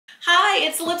Hi,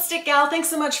 it's Lipstick Gal. Thanks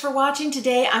so much for watching.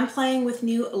 Today I'm playing with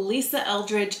new Lisa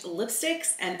Eldridge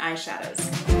lipsticks and eyeshadows.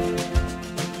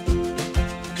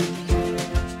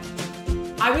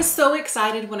 I was so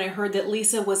excited when I heard that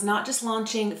Lisa was not just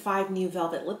launching 5 new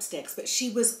velvet lipsticks, but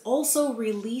she was also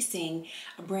releasing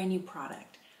a brand new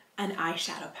product, an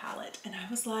eyeshadow palette. And I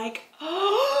was like,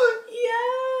 oh,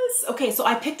 yes. Okay, so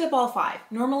I picked up all 5.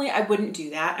 Normally I wouldn't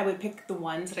do that. I would pick the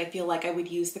ones that I feel like I would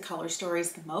use the color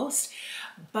stories the most,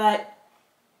 but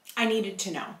I needed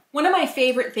to know. One of my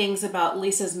favorite things about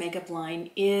Lisa's makeup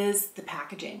line is the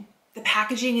packaging. The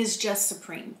packaging is just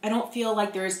supreme. I don't feel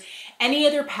like there's any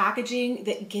other packaging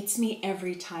that gets me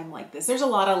every time like this. There's a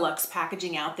lot of luxe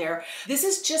packaging out there. This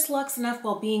is just luxe enough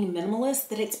while being minimalist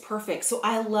that it's perfect. So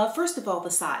I love, first of all,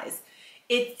 the size.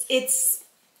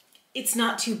 It's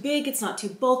not too big, it's not too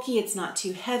bulky, it's not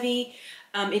too heavy.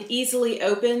 It easily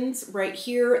opens right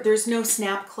here. There's no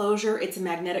snap closure. It's a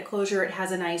magnetic closure. It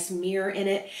has a nice mirror in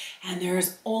it. And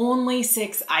there's only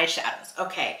 6 eyeshadows.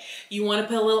 Okay, you want to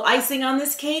put a little icing on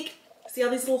this cake? See all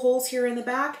these little holes here in the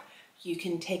back? You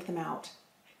can take them out.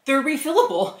 They're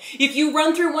refillable. If you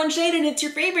run through one shade and it's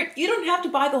your favorite, you don't have to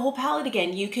buy the whole palette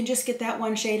again. You can just get that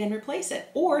one shade and replace it.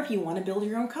 Or if you want to build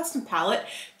your own custom palette,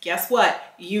 guess what?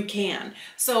 You can.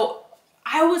 So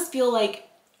I always feel like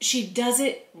she does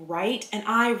it right, and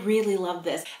I really love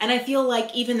this. And I feel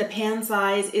like even the pan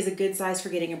size is a good size for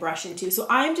getting a brush into. So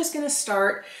I'm just gonna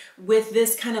start with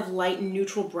this kind of light and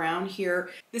neutral brown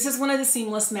here. This is one of the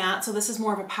seamless matte, so this is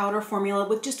more of a powder formula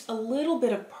with just a little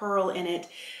bit of pearl in it.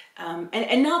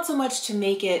 And not so much to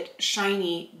make it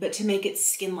shiny, but to make it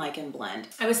skin-like and blend.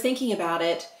 I was thinking about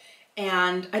it,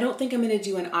 and I don't think I'm gonna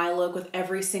do an eye look with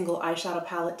every single eyeshadow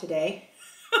palette today.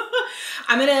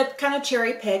 I'm gonna kind of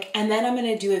cherry pick, and then I'm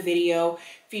gonna do a video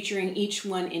featuring each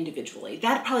one individually.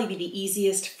 That'd probably be the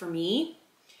easiest for me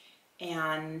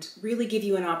and really give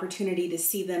you an opportunity to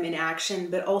see them in action,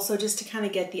 but also just to kind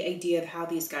of get the idea of how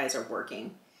these guys are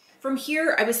working. From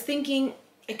here, I was thinking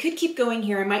I could keep going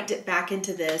here. I might dip back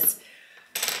into this,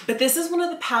 but this is one of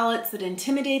the palettes that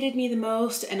intimidated me the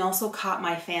most and also caught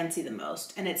my fancy the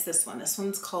most, and it's this one. This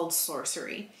one's called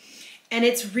Sorcery, and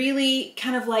it's really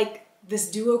kind of like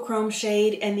this duochrome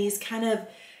shade and these kind of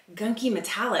gunky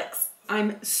metallics.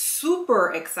 I'm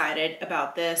super excited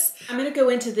about this. I'm gonna go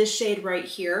into this shade right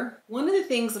here. One of the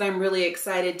things that I'm really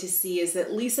excited to see is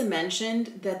that Lisa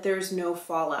mentioned that there's no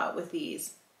fallout with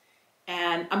these.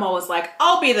 And I'm always like,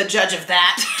 I'll be the judge of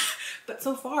that. But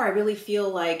so far I really feel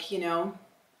like, you know,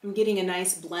 I'm getting a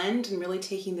nice blend and really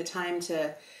taking the time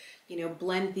to, you know,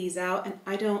 blend these out, and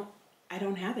I don't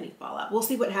have any fallout. We'll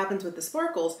see what happens with the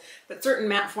sparkles, but certain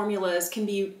matte formulas can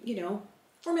be, you know,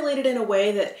 formulated in a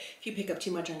way that if you pick up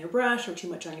too much on your brush or too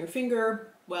much on your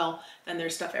finger, well, then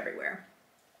there's stuff everywhere.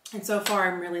 And so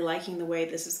far, I'm really liking the way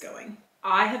this is going.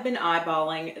 I have been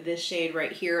eyeballing this shade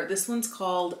right here. This one's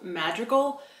called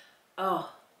Magical.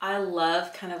 Oh, I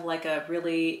love kind of like a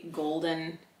really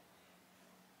golden,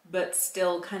 but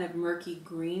still kind of murky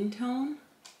green tone.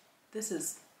 This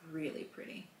is really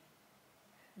pretty.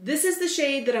 This is the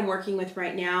shade that I'm working with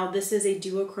right now. This is a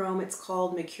duochrome. It's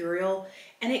called Mercurial,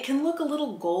 and it can look a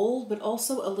little gold, but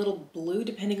also a little blue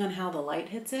depending on how the light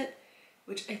hits it,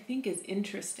 which I think is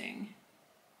interesting.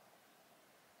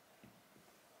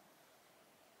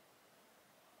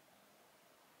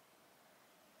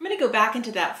 I'm gonna go back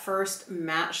into that first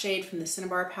matte shade from the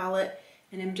Cinnabar palette,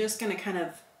 and I'm just gonna kind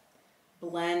of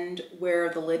blend where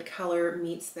the lid color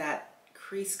meets that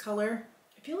crease color.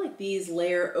 I feel like these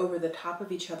layer over the top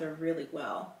of each other really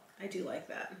well. I do like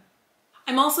that.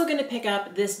 I'm also going to pick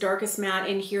up this darkest matte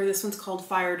in here. This one's called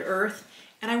Fired Earth,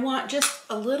 and I want just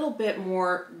a little bit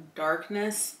more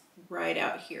darkness right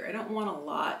out here. I don't want a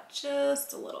lot,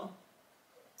 just a little.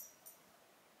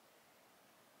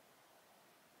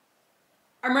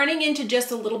 I'm running into just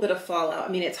a little bit of fallout.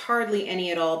 I mean, it's hardly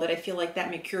any at all, but I feel like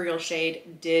that Mercurial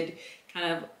shade did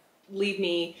kind of leave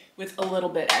me with a little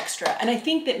bit extra. And I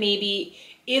think that maybe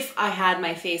if I had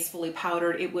my face fully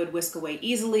powdered, it would whisk away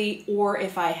easily, or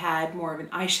if I had more of an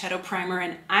eyeshadow primer,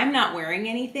 and I'm not wearing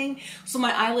anything, so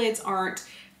my eyelids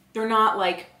they're not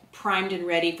like primed and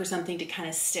ready for something to kind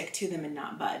of stick to them and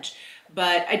not budge.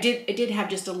 But I did have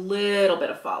just a little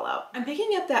bit of fallout. I'm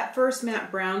picking up that first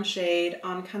matte brown shade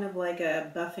on kind of like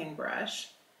a buffing brush,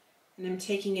 and I'm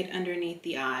taking it underneath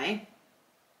the eye.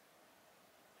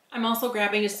 I'm also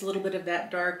grabbing just a little bit of that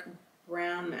dark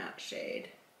brown matte shade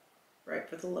right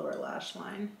for the lower lash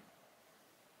line.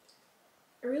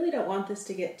 I really don't want this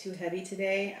to get too heavy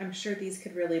today. I'm sure these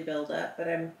could really build up, but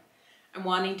I'm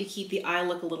wanting to keep the eye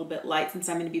look a little bit light since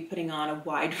I'm going to be putting on a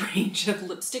wide range of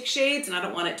lipstick shades, and I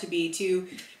don't want it to be too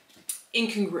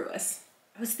incongruous.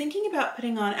 was thinking about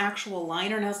putting on actual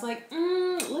liner and I was like,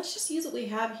 let's just use what we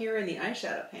have here in the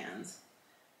eyeshadow pans.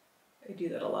 I do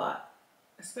that a lot,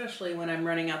 especially when I'm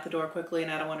running out the door quickly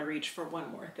and I don't want to reach for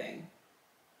one more thing.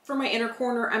 For my inner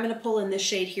corner, I'm going to pull in this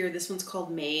shade here. This one's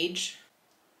called Mage.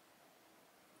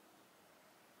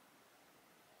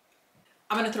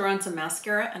 I'm going to throw on some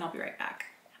mascara and I'll be right back.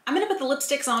 I'm going to put the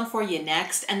lipsticks on for you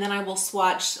next, and then I will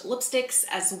swatch lipsticks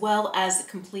as well as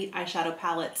complete eyeshadow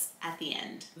palettes at the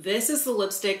end. This is the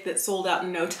lipstick that sold out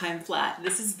in no time flat.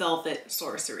 This is Velvet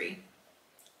Sorcery.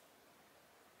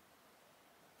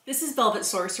 This is Velvet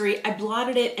Sorcery. I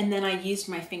blotted it and then I used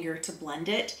my finger to blend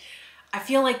it. I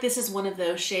feel like this is one of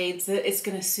those shades that is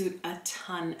going to suit a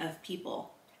ton of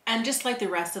people. And just like the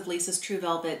rest of Lisa's True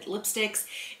Velvet lipsticks,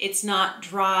 it's not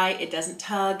dry, it doesn't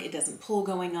tug, it doesn't pull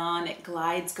going on, it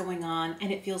glides going on,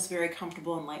 and it feels very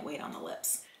comfortable and lightweight on the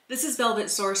lips. This is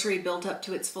Velvet Sorcery built up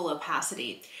to its full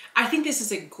opacity. I think this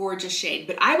is a gorgeous shade,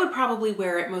 but I would probably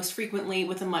wear it most frequently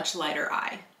with a much lighter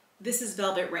eye. This is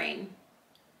Velvet Rain.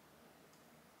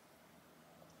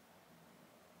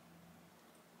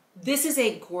 This is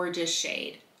a gorgeous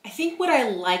shade. I think what I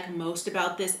like most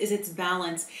about this is its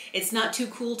balance. It's not too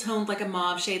cool toned like a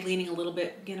mauve shade leaning a little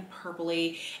bit, again,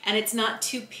 purpley, and it's not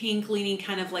too pink leaning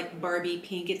kind of like Barbie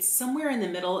pink. It's somewhere in the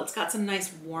middle. It's got some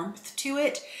nice warmth to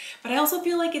it, but I also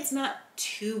feel like it's not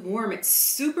too warm. It's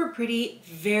super pretty,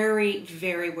 very,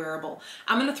 very wearable.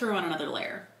 I'm gonna throw on another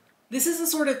layer. This is a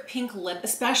sort of pink lip,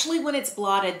 especially when it's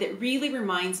blotted, that really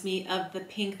reminds me of the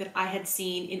pink that I had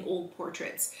seen in old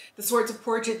portraits. The sorts of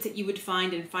portraits that you would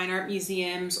find in fine art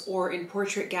museums or in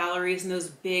portrait galleries in those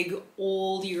big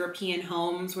old European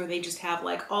homes where they just have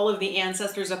like all of the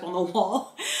ancestors up on the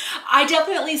wall. I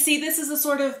definitely see this as a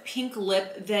sort of pink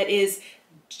lip that is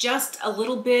just a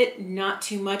little bit, not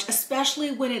too much,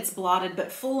 especially when it's blotted,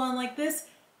 but full on like this,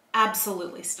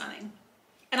 absolutely stunning.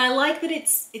 And I like that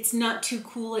it's not too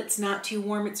cool, it's not too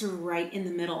warm, it's right in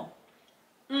the middle.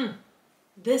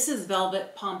 This is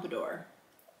Velvet Pompadour.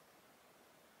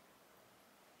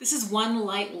 This is one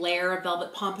light layer of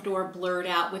Velvet Pompadour blurred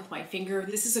out with my finger.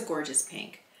 This is a gorgeous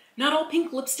pink. Not all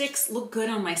pink lipsticks look good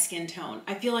on my skin tone.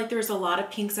 I feel like there's a lot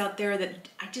of pinks out there that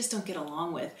I just don't get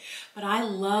along with. But I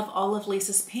love all of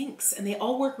Lisa's pinks and they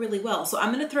all work really well. So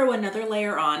I'm gonna throw another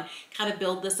layer on, kind of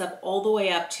build this up all the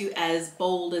way up to as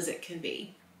bold as it can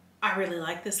be. I really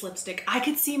like this lipstick. I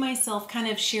could see myself kind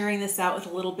of sharing this out with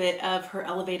a little bit of her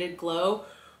Elevated Glow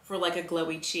for like a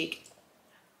glowy cheek.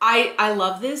 I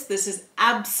love this. This is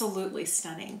absolutely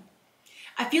stunning.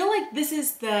 I feel like this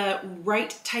is the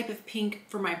right type of pink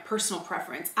for my personal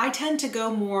preference. I tend to go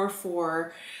more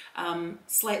for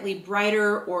slightly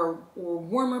brighter or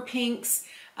warmer pinks.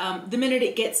 The minute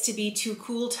it gets to be too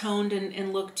cool toned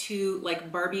and look too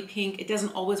like Barbie pink, it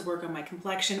doesn't always work on my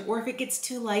complexion. Or if it gets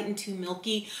too light and too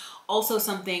milky, also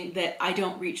something that I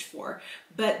don't reach for.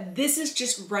 But this is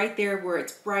just right there where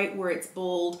it's bright, where it's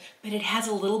bold, but it has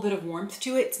a little bit of warmth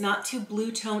to it. It's not too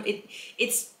blue tone.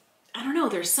 It's I don't know,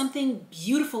 there's something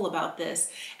beautiful about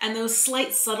this. And those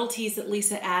slight subtleties that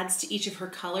Lisa adds to each of her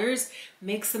colors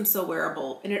makes them so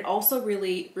wearable. And it also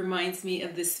really reminds me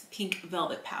of this pink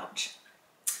velvet pouch.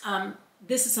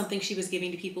 This is something she was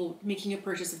giving to people making a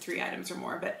purchase of 3 items or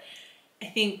more, but I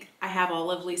think I have all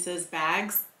of Lisa's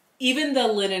bags, even the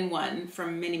linen one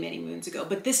from many, many moons ago,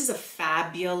 but this is a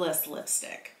fabulous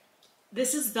lipstick.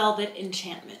 This is Velvet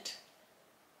Enchantment.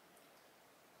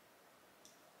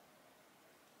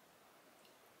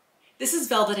 This is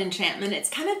Velvet Enchantment. It's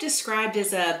kind of described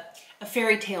as a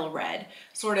fairy tale red,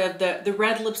 sort of the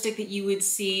red lipstick that you would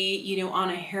see, you know, on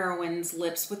a heroine's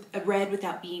lips, with a red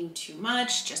without being too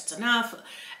much, just enough.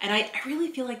 And I really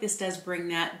feel like this does bring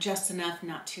that just enough,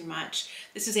 not too much.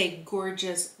 This is a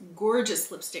gorgeous,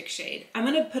 gorgeous lipstick shade. I'm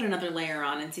gonna put another layer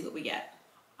on and see what we get.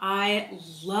 I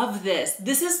love this.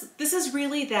 This is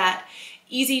really that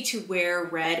easy to wear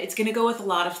red. It's gonna go with a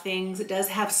lot of things. It does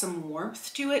have some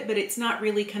warmth to it, but it's not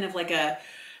really kind of like a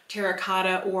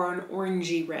terracotta or an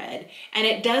orangey red. And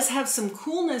it does have some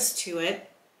coolness to it.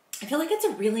 I feel like it's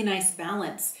a really nice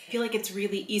balance. I feel like it's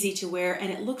really easy to wear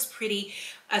and it looks pretty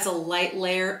as a light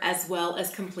layer as well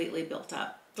as completely built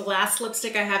up. The last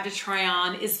lipstick I have to try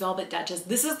on is Velvet Duchess.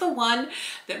 This is the one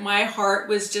that my heart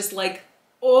was just like,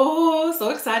 oh, so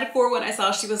excited for when I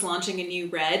saw she was launching a new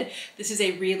red. This is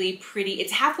a really pretty,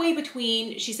 it's halfway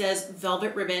between, she says,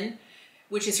 Velvet Ribbon,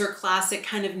 which is her classic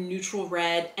kind of neutral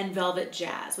red, and Velvet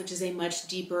Jazz, which is a much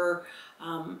deeper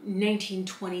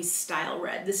 1920s style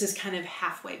red. This is kind of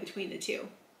halfway between the two.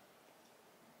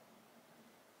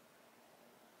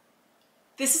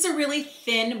 This is a really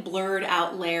thin, blurred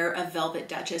out layer of Velvet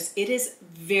Duchess. It is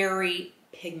very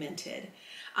pigmented.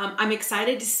 I'm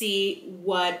excited to see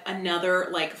what another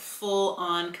like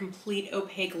full-on complete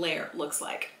opaque layer looks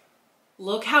like.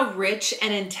 Look how rich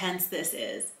and intense this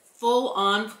is.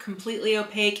 Full-on, completely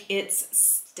opaque. It's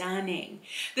stunning.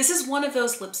 This is one of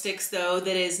those lipsticks though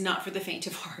that is not for the faint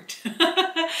of heart.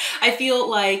 I feel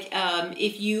like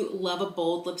if you love a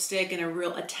bold lipstick and a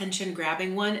real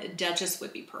attention-grabbing one, Duchess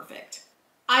would be perfect.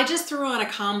 I just threw on a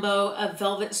combo of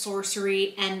Velvet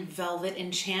Sorcery and Velvet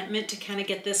Enchantment to kind of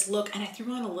get this look, and I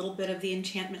threw on a little bit of the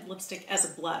Enchantment lipstick as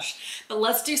a blush. But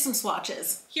let's do some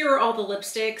swatches. Here are all the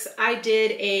lipsticks. I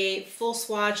did a full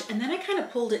swatch, and then I kind of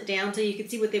pulled it down so you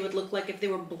could see what they would look like if they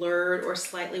were blurred or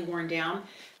slightly worn down.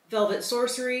 Velvet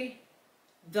Sorcery,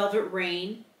 Velvet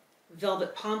Rain,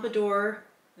 Velvet Pompadour,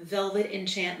 Velvet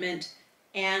Enchantment,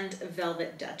 and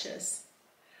Velvet Duchess.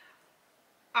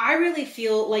 I really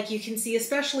feel like you can see,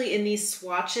 especially in these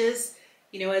swatches,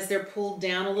 you know, as they're pulled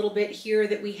down a little bit here,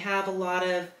 that we have a lot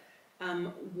of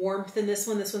warmth in this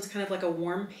one. This one's kind of like a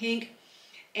warm pink.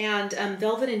 And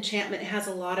Velvet Enchantment has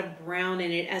a lot of brown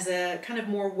in it as a kind of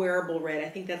more wearable red. I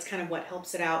think that's kind of what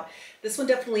helps it out. This one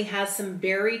definitely has some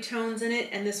berry tones in it,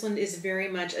 and this one is very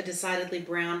much a decidedly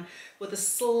brown with a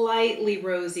slightly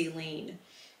rosy lean.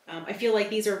 I feel like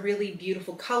these are really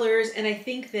beautiful colors, and I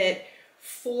think that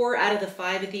 4 out of the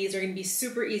 5 of these are going to be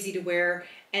super easy to wear,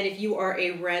 and if you are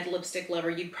a red lipstick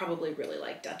lover, you'd probably really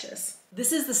like Duchess.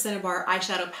 This is the Cinnabar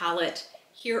eyeshadow palette.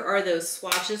 Here are those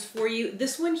swatches for you.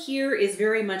 This one here is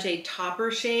very much a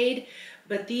topper shade,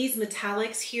 but these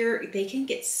metallics here, they can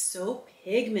get so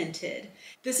pigmented.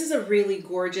 This is a really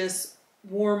gorgeous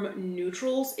warm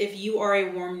neutrals. If you are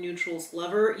a warm neutrals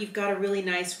lover, you've got a really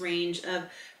nice range of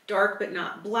dark but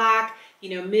not black,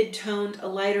 you know, mid-toned, a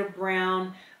lighter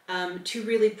brown, 2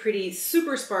 really pretty,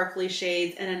 super sparkly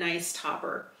shades, and a nice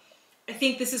topper. I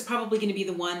think this is probably going to be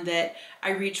the one that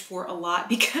I reach for a lot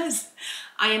because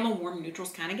I am a warm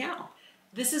neutrals kind of gal.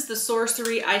 This is the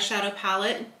Sorcery eyeshadow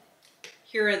palette.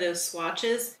 Here are those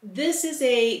swatches. This is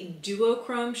a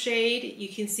duochrome shade. You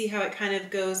can see how it kind of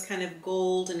goes kind of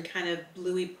gold and kind of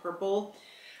bluey purple.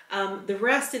 The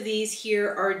rest of these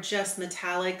here are just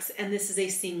metallics, and this is a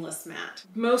seamless matte.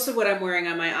 Most of what I'm wearing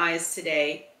on my eyes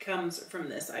today comes from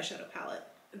this eyeshadow palette.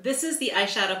 This is the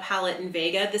eyeshadow palette in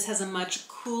Vega. This has a much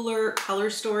cooler color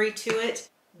story to it.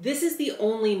 This is the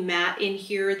only matte in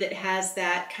here that has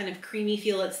that kind of creamy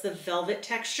feel. It's the velvet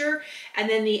texture. And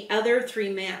then the other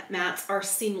 3 mattes are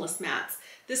seamless mattes.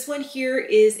 This one here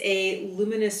is a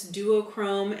Luminous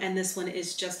duochrome, and this one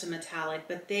is just a metallic,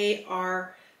 but they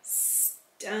are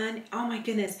stunning. Oh my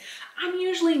goodness. I'm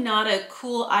usually not a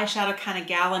cool eyeshadow kind of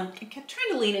gal. I'm trying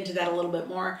to lean into that a little bit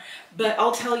more, but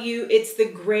I'll tell you, it's the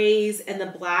grays and the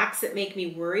blacks that make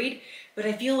me worried, but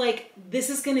I feel like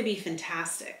this is going to be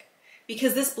fantastic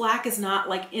because this black is not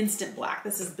like instant black.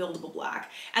 This is buildable black,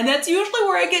 and that's usually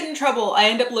where I get in trouble. I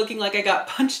end up looking like I got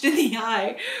punched in the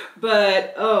eye,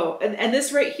 but oh, and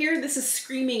this right here, this is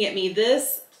screaming at me.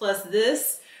 This plus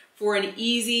this for an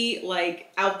easy,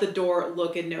 like, out the door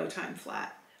look in no time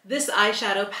flat. This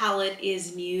eyeshadow palette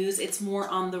is Muse. It's more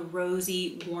on the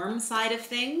rosy, warm side of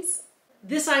things.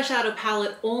 This eyeshadow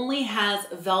palette only has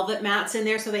velvet mattes in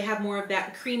there, so they have more of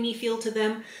that creamy feel to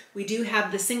them. We do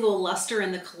have the single luster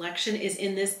in the collection is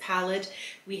in this palette.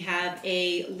 We have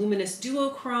a Luminous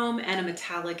duochrome and a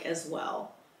metallic as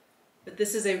well. But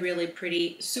this is a really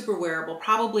pretty, super wearable,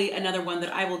 probably another one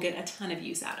that I will get a ton of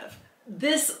use out of.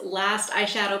 This last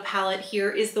eyeshadow palette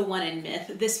here is the one in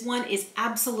Myth. This one is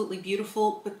absolutely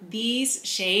beautiful, but these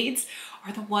shades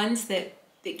are the ones that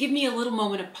give me a little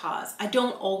moment of pause. I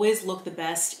don't always look the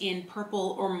best in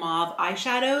purple or mauve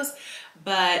eyeshadows,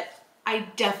 but I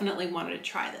definitely wanted to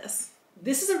try this.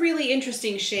 This is a really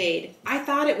interesting shade. I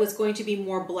thought it was going to be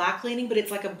more black leaning, but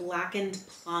it's like a blackened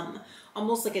plum,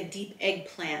 almost like a deep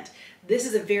eggplant. This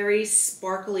is a very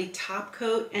sparkly top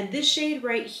coat, and this shade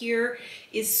right here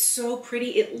is so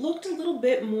pretty. It looked a little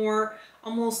bit more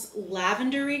almost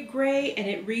lavendery gray, and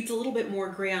it reads a little bit more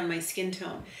gray on my skin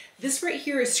tone. This right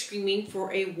here is screaming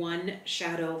for a one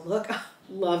shadow look.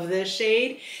 Love this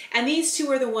shade. And these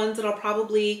two are the ones that I'll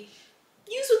probably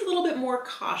use with a little bit more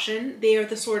caution. They are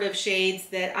the sort of shades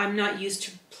that I'm not used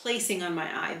to placing on my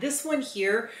eye. This one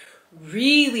here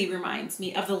really reminds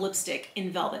me of the lipstick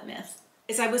in Velvet Myth.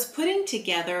 As I was putting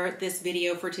together this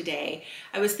video for today,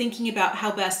 I was thinking about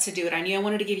how best to do it. I knew I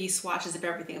wanted to give you swatches of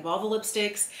everything, of all the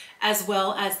lipsticks, as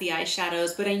well as the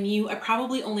eyeshadows, but I knew I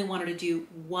probably only wanted to do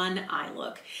one eye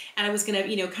look. And I was gonna,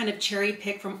 kind of cherry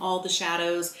pick from all the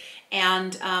shadows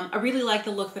And I really like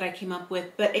the look that I came up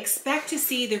with, but expect to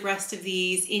see the rest of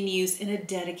these in use in a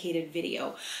dedicated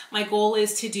video. My goal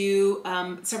is to do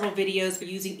several videos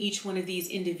using each one of these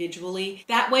individually.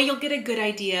 That way you'll get a good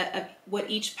idea of what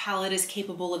each palette is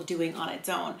capable of doing on its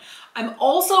own. I'm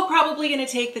also probably going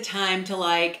to take the time to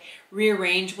like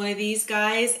rearrange one of these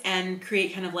guys and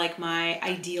create kind of like my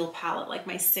ideal palette, like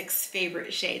my 6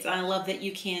 favorite shades. And I love that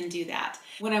you can do that.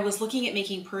 When I was looking at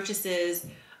making purchases,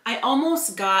 I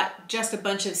almost got just a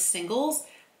bunch of singles,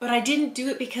 but I didn't do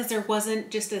it because there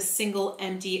wasn't just a single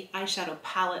empty eyeshadow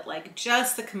palette, like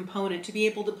just the component to be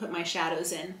able to put my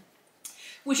shadows in,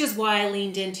 which is why I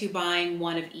leaned into buying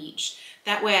one of each.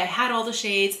 That way I had all the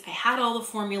shades, I had all the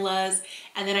formulas,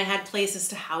 and then I had places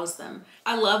to house them.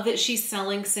 I love that she's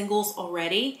selling singles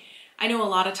already. I know a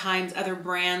lot of times other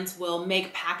brands will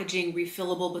make packaging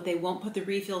refillable, but they won't put the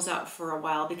refills out for a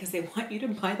while because they want you to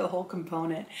buy the whole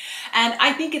component. And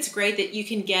I think it's great that you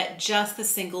can get just the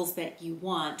singles that you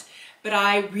want. But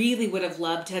I really would have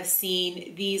loved to have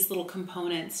seen these little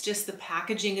components, just the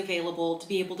packaging available to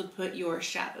be able to put your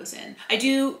shadows in. I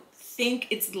do think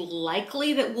it's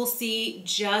likely that we'll see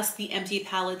just the empty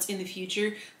palettes in the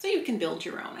future so you can build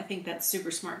your own. I think that's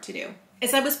super smart to do.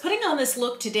 As I was putting on this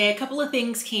look today, a couple of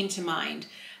things came to mind.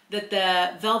 That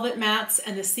the velvet mattes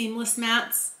and the seamless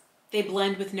mattes, they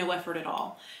blend with no effort at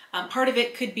all. Part of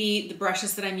it could be the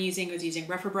brushes that I'm using. I was using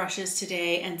rougher brushes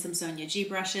today and some Sonia G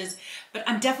brushes, but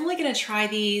I'm definitely going to try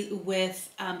these with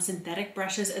synthetic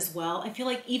brushes as well. I feel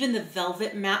like even the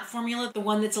velvet matte formula, the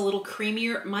one that's a little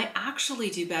creamier, might actually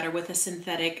do better with a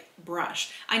synthetic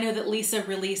brush. I know that Lisa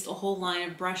released a whole line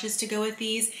of brushes to go with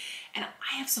these, and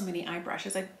I have so many eye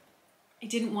brushes. I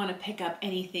didn't want to pick up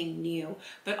anything new,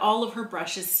 but all of her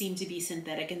brushes seem to be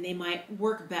synthetic and they might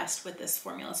work best with this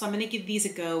formula. So I'm going to give these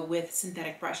a go with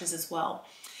synthetic brushes as well.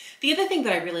 The other thing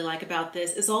that I really like about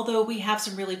this is although we have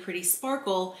some really pretty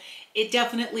sparkle, it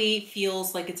definitely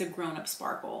feels like it's a grown-up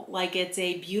sparkle. Like it's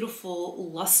a beautiful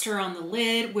luster on the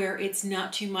lid where it's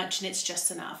not too much and it's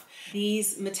just enough.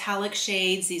 These metallic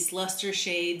shades, these luster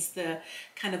shades, the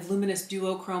kind of luminous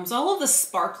duochromes, all of the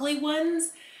sparkly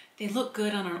ones, they look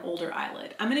good on an older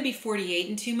eyelid. I'm gonna be 48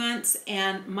 in 2 months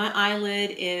and my eyelid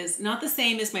is not the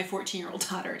same as my 14-year-old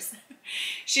daughter's.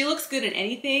 She looks good in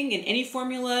anything, in any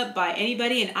formula by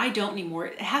anybody, and I don't anymore.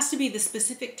 It has to be the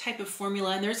specific type of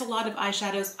formula, and there's a lot of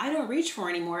eyeshadows I don't reach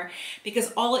for anymore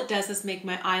because all it does is make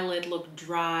my eyelid look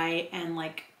dry and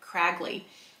like craggly.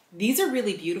 These are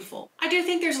really beautiful. I do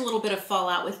think there's a little bit of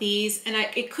fallout with these, and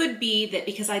it could be that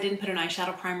because I didn't put an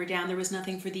eyeshadow primer down, there was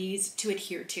nothing for these to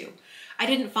adhere to. I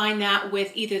didn't find that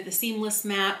with either the seamless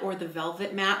matte or the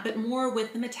velvet matte, but more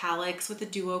with the metallics, with the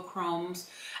duochromes.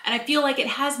 And I feel like it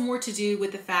has more to do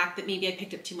with the fact that maybe I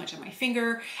picked up too much on my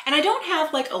finger, and I don't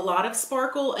have like a lot of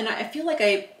sparkle, and I feel like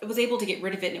I was able to get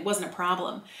rid of it and it wasn't a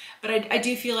problem. But I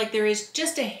do feel like there is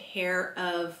just a hair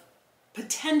of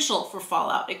potential for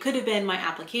fallout. It could have been my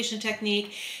application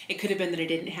technique. It could have been that I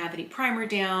didn't have any primer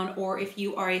down, or if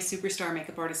you are a superstar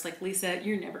makeup artist like Lisa,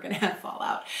 you're never gonna have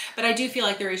fallout. But I do feel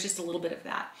like there is just a little bit of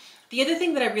that. The other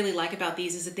thing that I really like about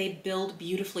these is that they build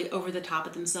beautifully over the top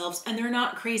of themselves and they're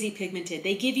not crazy pigmented.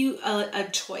 They give you a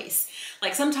choice.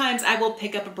 Like sometimes I will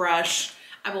pick up a brush,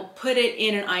 I will put it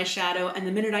in an eyeshadow, and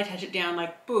the minute I touch it down,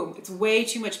 like boom, it's way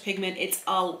too much pigment, it's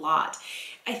a lot.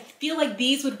 I feel like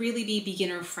these would really be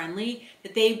beginner friendly,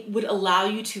 that they would allow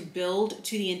you to build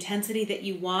to the intensity that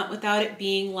you want without it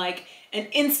being like an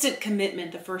instant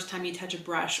commitment the first time you touch a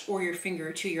brush or your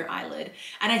finger to your eyelid.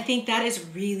 And I think that is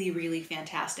really, really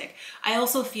fantastic. I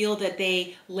also feel that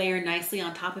they layer nicely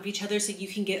on top of each other so you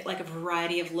can get like a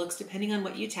variety of looks depending on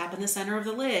what you tap in the center of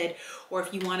the lid, or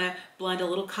if you want to blend a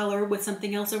little color with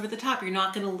something else over the top, you're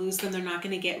not going to lose them. They're not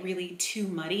going to get really too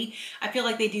muddy. I feel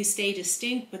like they do stay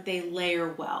distinct, but they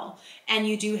layer well. And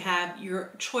you do have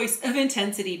your choice of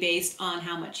intensity based on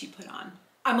how much you put on.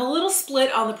 I'm a little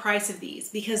split on the price of these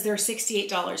because they're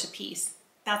 $68 a piece.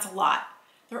 That's a lot.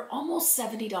 They're almost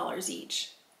 $70 each.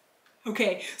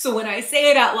 Okay, so when I say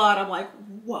it out loud, I'm like,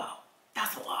 whoa,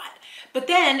 that's a lot. But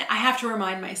then I have to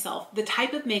remind myself, the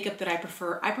type of makeup that I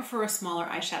prefer a smaller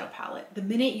eyeshadow palette. The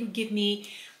minute you give me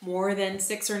more than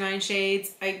 6 or 9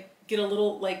 shades, I get a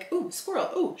little like, ooh,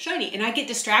 squirrel, ooh, shiny, and I get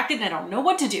distracted and I don't know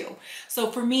what to do.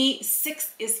 So for me,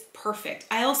 6 is perfect.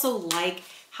 I also like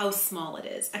how small it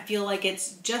is. I feel like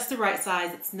it's just the right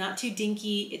size. It's not too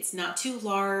dinky. It's not too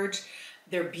large.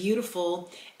 They're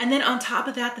beautiful. And then on top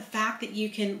of that, the fact that you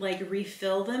can like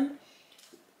refill them,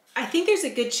 I think there's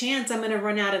a good chance I'm going to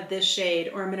run out of this shade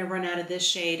or I'm going to run out of this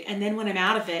shade. And then when I'm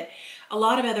out of it, a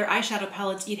lot of other eyeshadow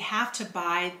palettes, you'd have to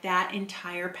buy that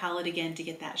entire palette again to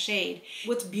get that shade.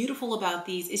 What's beautiful about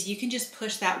these is you can just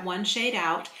push that one shade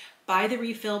out, buy the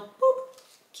refill, boop,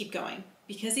 keep going.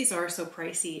 Because these are so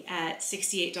pricey at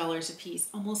 $68 a piece,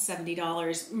 almost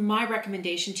 $70, my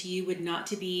recommendation to you would not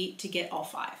to be to get all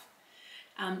 5.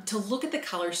 To look at the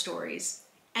color stories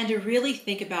and to really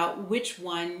think about which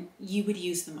one you would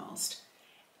use the most.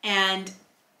 And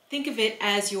think of it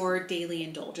as your daily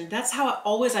indulgence. That's how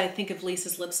I think of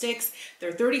Lisa's lipsticks.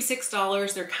 They're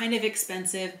 $36, they're kind of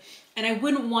expensive, and I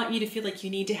wouldn't want you to feel like you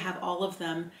need to have all of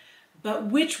them, but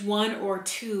which one or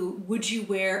two would you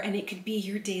wear and it could be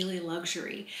your daily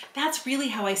luxury? That's really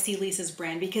how I see Lisa's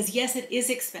brand, because yes, it is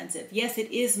expensive. Yes,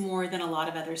 it is more than a lot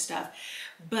of other stuff,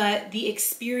 but the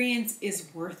experience is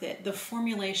worth it. The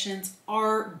formulations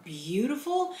are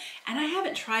beautiful, and I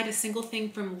haven't tried a single thing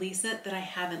from Lisa that I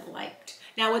haven't liked.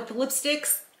 Now with the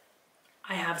lipsticks,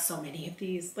 I have so many of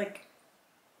these, like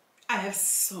I have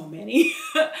so many,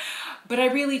 but I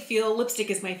really feel lipstick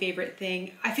is my favorite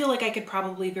thing. I feel like I could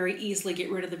probably very easily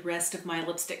get rid of the rest of my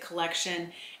lipstick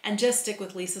collection and just stick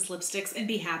with Lisa's lipsticks and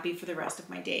be happy for the rest of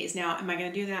my days. Now, am I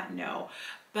gonna do that? No,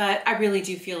 but I really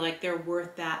do feel like they're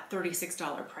worth that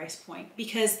 $36 price point,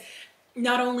 because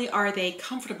not only are they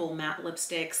comfortable matte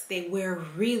lipsticks, they wear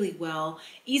really well,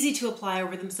 easy to apply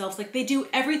over themselves. Like, they do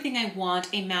everything I want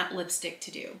a matte lipstick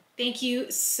to do. Thank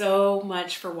you so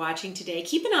much for watching today.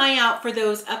 Keep an eye out for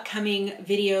those upcoming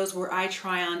videos where I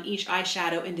try on each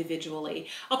eyeshadow individually.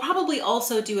 I'll probably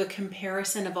also do a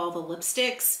comparison of all the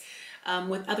lipsticks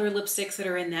with other lipsticks that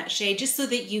are in that shade, just so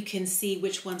that you can see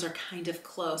which ones are kind of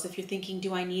close. If you're thinking,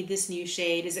 do I need this new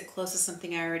shade? Is it close to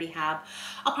something I already have?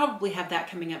 I'll probably have that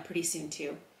coming up pretty soon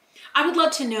too. I would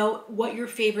love to know what your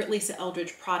favorite Lisa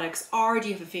Eldridge products are. Do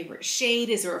you have a favorite shade?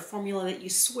 Is there a formula that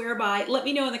you swear by? Let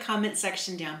me know in the comment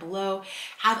section down below.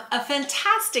 Have a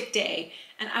fantastic day,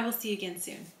 and I will see you again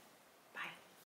soon.